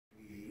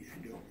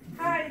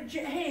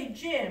Hey,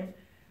 Jim,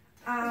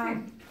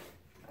 I'm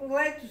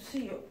glad to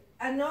see you.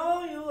 I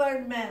know you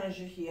are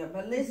manager here,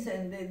 but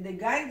listen, the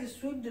guy that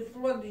swept the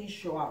floor didn't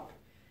show up.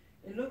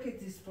 And look at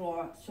this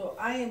floor, so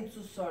I am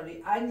so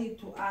sorry. I need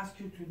to ask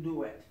you to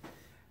do it.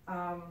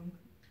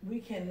 We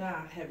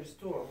cannot have a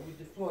store with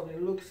the floor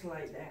that looks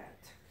like that.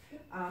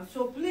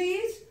 So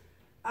please,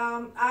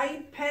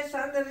 I pass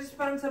on the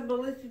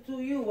responsibility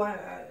to you.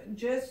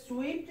 Just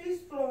sweep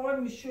this floor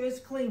and be sure it's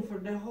clean for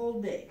the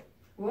whole day.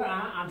 Well,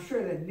 I'm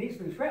sure that it needs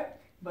to be swept,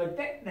 but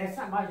that's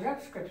not my job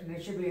description.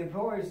 There should be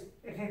employees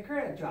that take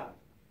care of the job.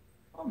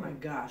 Oh my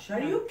gosh, are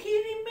you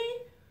kidding me?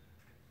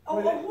 Oh,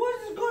 Well,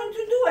 who's going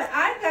to do it?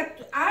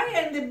 I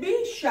am the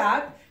big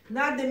shot.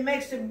 Not that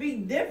makes a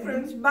big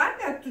difference, but I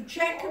got to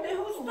check the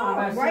whole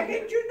store. Why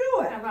can't you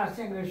do it? I'm not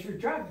saying it's your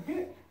job to do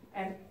it,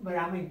 but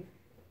I mean,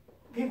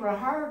 people are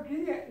hired to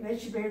do that, and they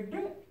should be able to do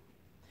it.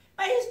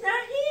 But he's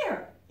not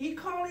here. He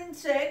called in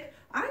sick.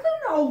 I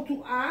don't know who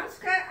to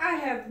ask. I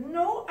have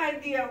no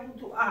idea who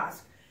to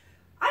ask.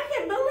 I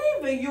can't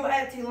believe it, you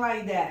acting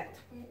like that.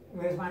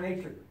 That's my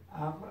nature.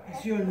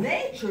 It's your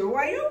nature.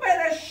 Well, you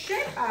better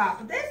shut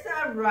up. That's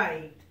not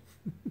right.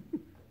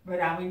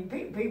 But I mean,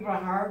 people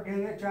are hired to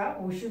do that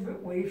job. We should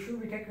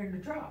be taking the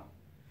job.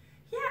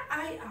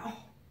 Yeah,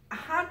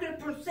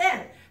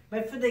 100%.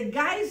 But for the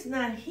guys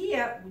not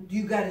here,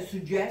 you got a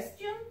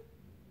suggestion?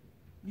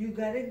 You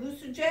got a good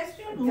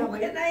suggestion? Who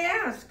can I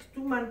ask to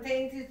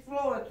maintain this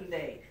floor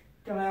today?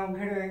 Tell them I don't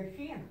get her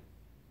again.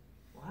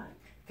 What?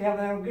 Tell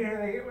them I don't get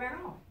her, they get ran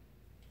off.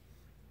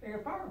 They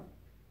get fired.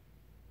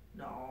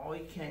 No,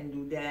 you can't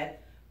do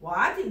that. Well,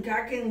 I think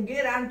I can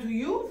get onto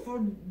you for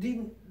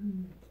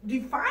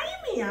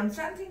defying me on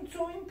something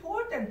so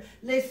important.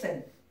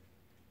 Listen,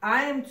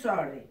 I am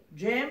sorry.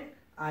 Jim,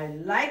 I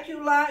like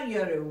you a lot.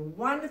 You're a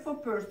wonderful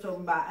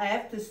person, but I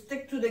have to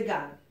stick to the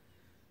gun.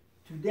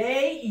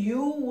 Today,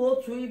 you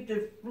will sweep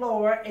the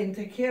floor and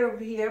take care of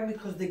here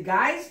because the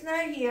guy's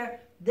not here.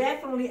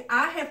 Definitely,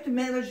 I have to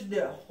manage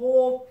the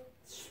whole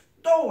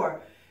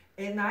store.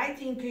 And I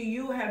think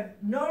you have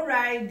no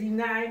right to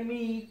deny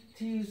me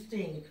this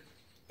thing.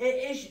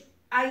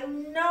 I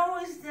know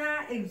it's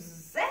not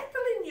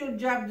exactly in your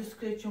job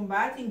description, but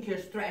I think you're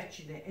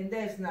stretching it, and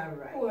that's not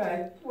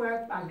right.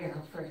 Well, I'm getting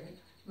frustrated.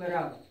 But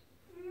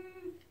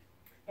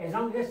as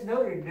long as it's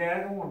noted that I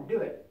don't want to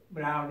do it,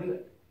 but I'll do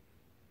it.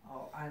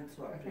 Oh, I'm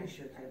so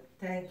appreciative.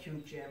 Thank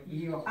you,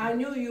 Jim. I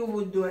knew you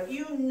would do it.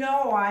 You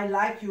know I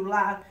like you a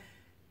lot.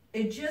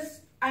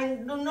 I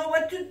don't know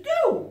what to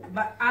do,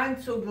 but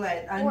I'm so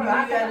glad. I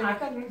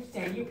can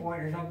understand your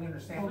point, as long as you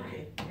understand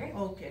mine.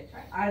 Okay.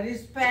 I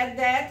respect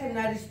that, and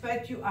I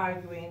respect you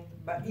arguing,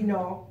 but you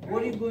know,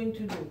 what are you going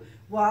to do?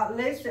 Well,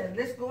 listen,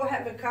 let's go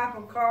have a cup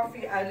of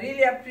coffee. I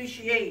really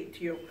appreciate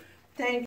you. Thank you.